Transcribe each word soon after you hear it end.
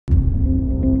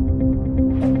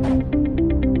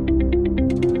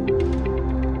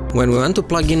When we want to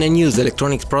plug in and use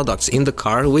electronic products in the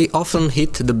car, we often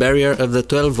hit the barrier of the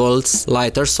 12 volts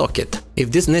lighter socket. If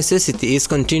this necessity is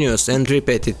continuous and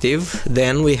repetitive,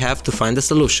 then we have to find a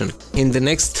solution. In the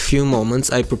next few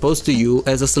moments I propose to you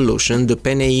as a solution the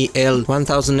PNI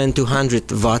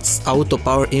L1200W auto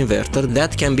power inverter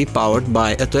that can be powered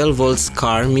by a 12 volts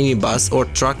car, minibus or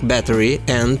truck battery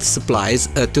and supplies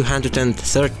a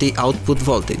 230 output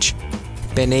voltage.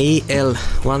 PNI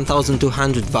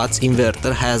L1200W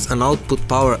inverter has an output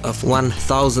power of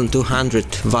 1200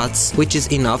 watts, which is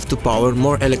enough to power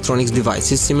more electronics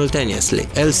devices simultaneously: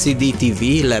 LCD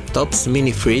TV, laptops,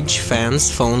 mini fridge, fans,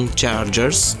 phone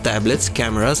chargers, tablets,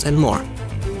 cameras and more.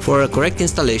 For a correct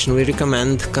installation, we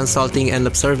recommend consulting and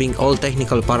observing all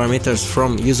technical parameters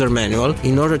from user manual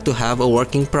in order to have a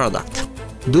working product.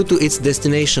 Due to its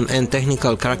destination and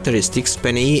technical characteristics,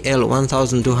 PNI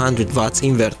L1200W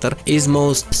inverter is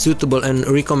most suitable and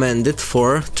recommended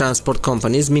for transport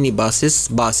companies,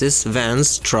 minibuses, buses,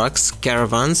 vans, trucks,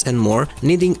 caravans and more,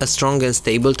 needing a strong and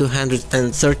stable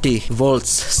 230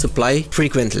 volts supply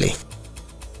frequently.